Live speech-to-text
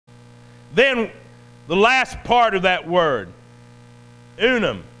Then the last part of that word,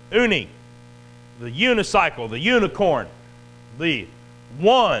 unum, uni, the unicycle, the unicorn, the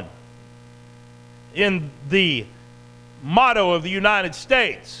one, in the motto of the United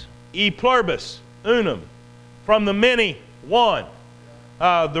States, e pluribus unum, from the many, one.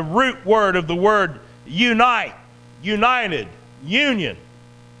 The root word of the word unite, united, union.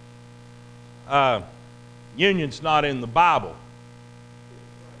 Union's not in the Bible.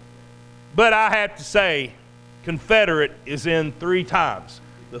 But I have to say, confederate is in 3 times.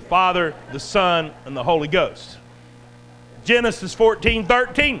 The Father, the Son, and the Holy Ghost. Genesis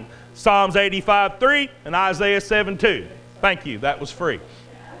 14:13, Psalms 85:3, and Isaiah 7:2. Thank you, that was free.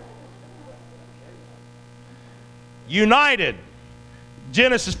 United,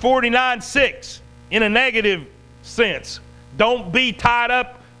 Genesis 49:6, in a negative sense. Don't be tied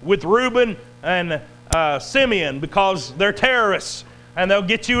up with Reuben and Simeon because they're terrorists and they'll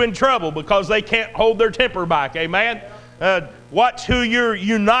get you in trouble because they can't hold their temper back. Amen? Watch who you're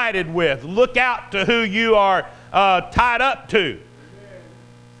united with. Look out to who you are tied up to.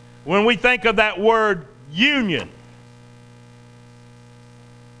 When we think of that word union,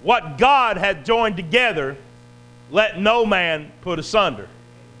 what God had joined together, let no man put asunder.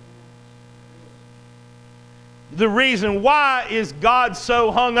 The reason why is God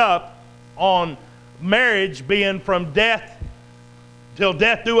so hung up on marriage being from death till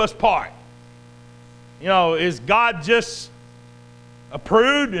death do us part. You know, is God just a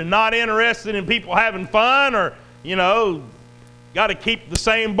prude and not interested in people having fun, or, you know, got to keep the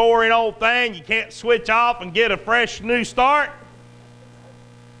same boring old thing? You can't switch off and get a fresh new start?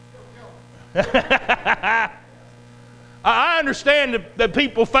 I understand that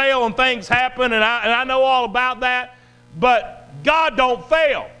people fail and things happen, and I know all about that, but God don't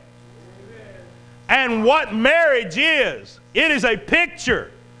fail. And what marriage is, it is a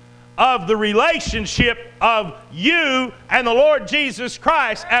picture of the relationship of you and the Lord Jesus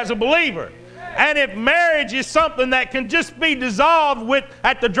Christ as a believer. And if marriage is something that can just be dissolved with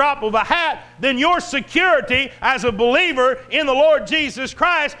at the drop of a hat, then your security as a believer in the Lord Jesus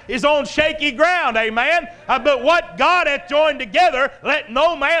Christ is on shaky ground. Amen? But what God hath joined together, let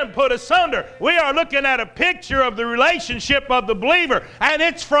no man put asunder. We are looking at a picture of the relationship of the believer, and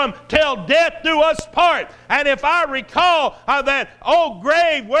it's from till death do us part. And if I recall that, oh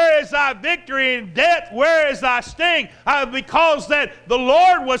grave, where is thy victory, and death, where is thy sting? Because that the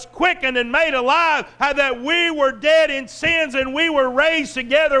Lord was quickened and made alive, that we were dead in sins and we were raised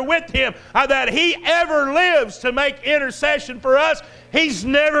together with Him, that He ever lives to make intercession for us. He's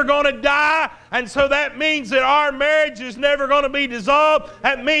never going to die, and so that means that our marriage is never going to be dissolved.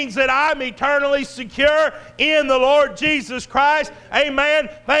 That means that I'm eternally secure in the Lord Jesus Christ. Amen.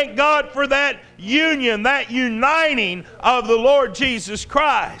 Thank God for that union, that uniting of the Lord Jesus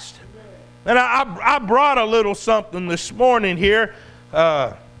Christ. And I brought a little something this morning here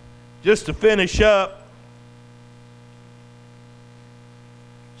just to finish up.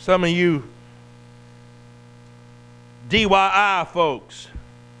 Some of you DIY folks,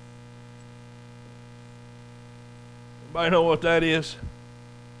 anybody know what that is?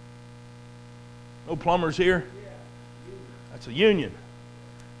 No plumbers here? That's a union.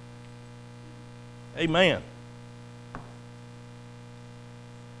 Amen.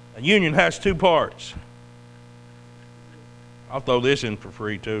 A union has 2 parts. I'll throw this in for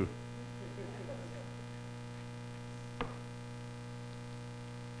free too.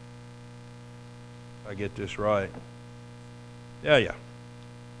 If I get this right. Yeah.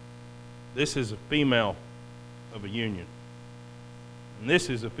 This is a female of a union. And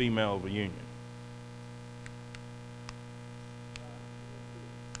this is a female of a union.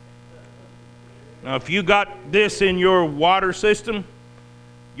 Now, if you got this in your water system,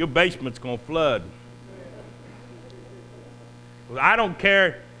 your basement's going to flood. I don't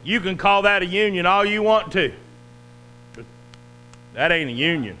care. You can call that a union all you want to. But that ain't a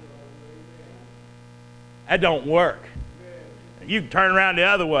union. That don't work. You can turn around the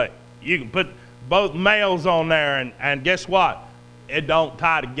other way. You can put both males on there, and guess what? It don't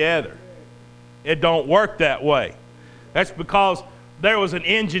tie together. It don't work that way. That's because there was an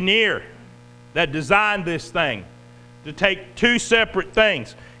engineer that designed this thing to take 2 separate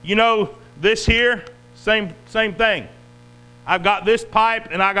things. You know, this here, same thing. I've got this pipe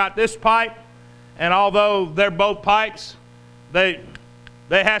and I got this pipe, and although they're both pipes, there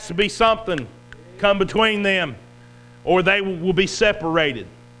has to be something come between them, or they will be separated.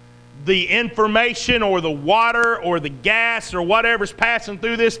 The information or the water or the gas or whatever's passing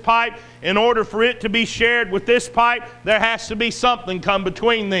through this pipe, in order for it to be shared with this pipe, there has to be something come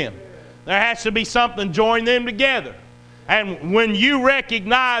between them. There has to be something join them together. And when you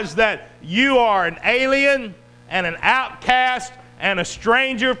recognize that you are an alien and an outcast and a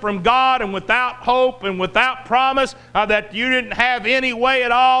stranger from God and without hope and without promise, that you didn't have any way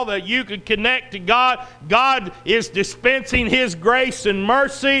at all that you could connect to God, God is dispensing His grace and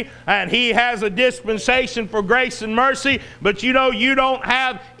mercy, and He has a dispensation for grace and mercy, but you know you don't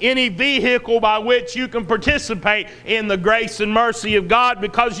have any vehicle by which you can participate in the grace and mercy of God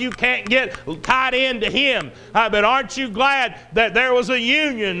because you can't get tied into Him. But aren't you glad that there was a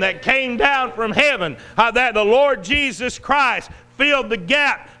union that came down from heaven, that the Lord Jesus Christ filled the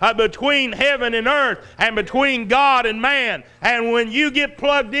gap between heaven and earth and between God and man. And when you get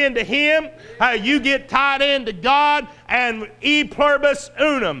plugged into Him, you get tied into God, and e pluribus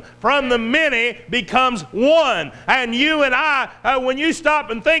unum, from the many becomes one. And you and I, when you stop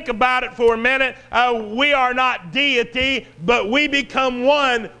and think about it for a minute, we are not deity, but we become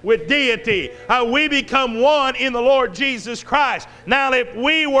one with deity. We become one in the Lord Jesus Christ. Now, if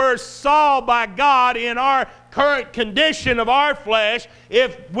we were saw by God in our current condition of our flesh,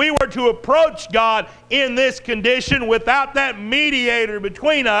 if we were to approach God in this condition without that mediator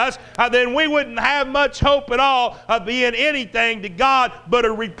between us, then we wouldn't have much hope at all of being anything to God but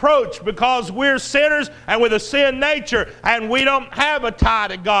a reproach, because we're sinners and with a sin nature, and we don't have a tie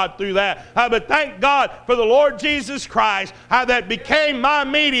to God through that. But thank God for the Lord Jesus Christ that became my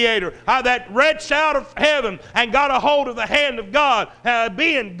mediator, that reached out of heaven and got a hold of the hand of God,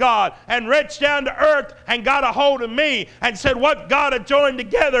 being God, and reached down to earth and got a hold of me and said, what God had joined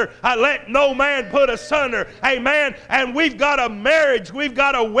together, let no man put asunder. Amen. And we've got a marriage. We've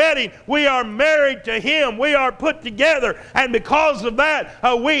got a wedding. We are married to Him. We are put together. And because of that,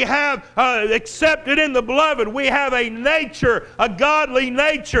 we have accepted in the beloved. We have a nature, a godly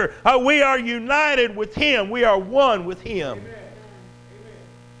nature. We are united with Him. We are one with Him. Amen.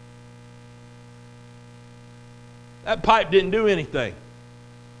 That pipe didn't do anything.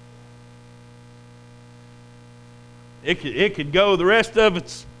 It could go the rest of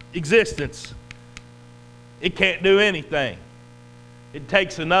its existence. It can't do anything. It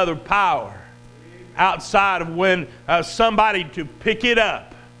takes another power outside of when somebody to pick it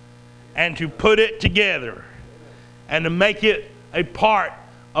up and to put it together and to make it a part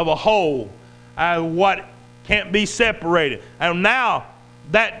of a whole, what can't be separated. And now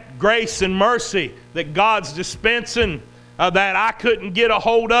that grace and mercy that God's dispensing that I couldn't get a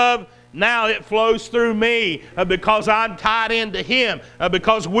hold of, now it flows through me because I'm tied into Him,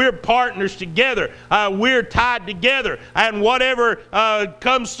 because we're partners together. We're tied together. And whatever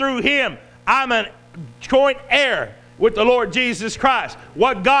comes through Him, I'm a joint heir with the Lord Jesus Christ.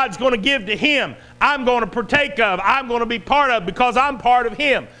 What God's going to give to Him, I'm going to partake of. I'm going to be part of because I'm part of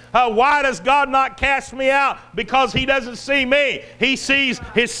Him. Why does God not cast me out? Because He doesn't see me. He sees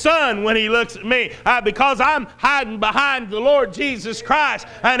His Son when He looks at me. Because I'm hiding behind the Lord Jesus Christ,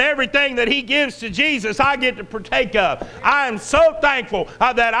 and everything that He gives to Jesus, I get to partake of. I am so thankful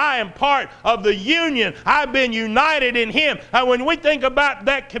that I am part of the union. I've been united in Him. And when we think about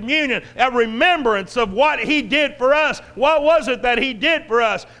that communion, a remembrance of what He did for us, what was it that He did for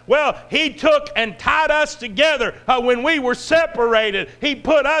us? Well, He took and tied us together when we were separated. He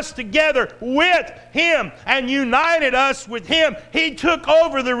put us together with Him and united us with Him. He took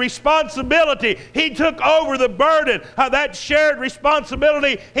over the responsibility. He took over the burden of that shared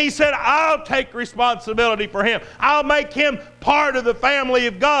responsibility. He said, I'll take responsibility for him. I'll make him part of the family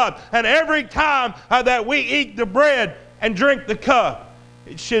of God. And every time that we eat the bread and drink the cup,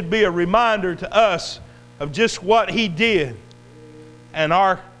 it should be a reminder to us of just what He did and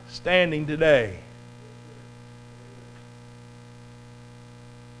our standing today.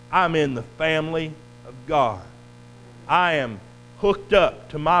 I'm in the family of God. I am hooked up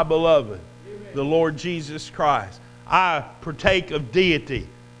to my beloved, the Lord Jesus Christ. I partake of deity,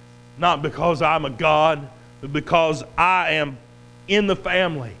 not because I'm a God, but because I am in the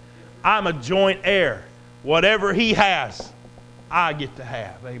family. I'm a joint heir. Whatever He has, I get to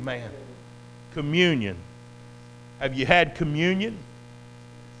have. Amen. Communion. Have you had communion?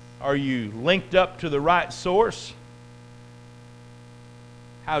 Are you linked up to the right source?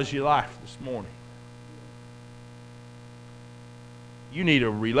 How's your life this morning? You need a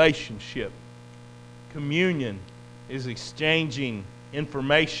relationship. Communion is exchanging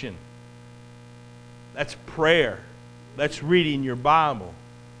information. That's prayer. That's reading your Bible.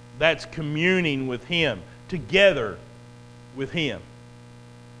 That's communing with Him, together with Him.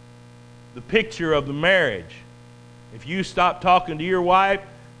 The picture of the marriage. If you stop talking to your wife,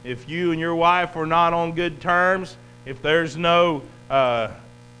 if you and your wife are not on good terms, if there's no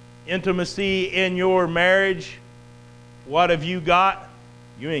intimacy in your marriage, what have you got?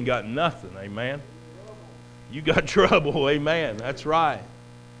 You ain't got nothing, amen. you got trouble. Amen. That's right.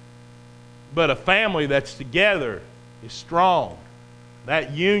 But a family that's together is strong.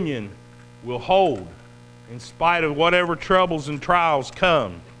 That union will hold in spite of whatever troubles and trials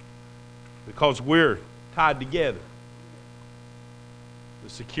come, because we're tied together. The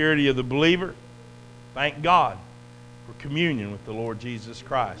security of the believer, thank God for communion with the Lord Jesus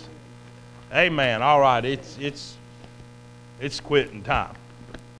Christ. Amen. All right, it's quitting time.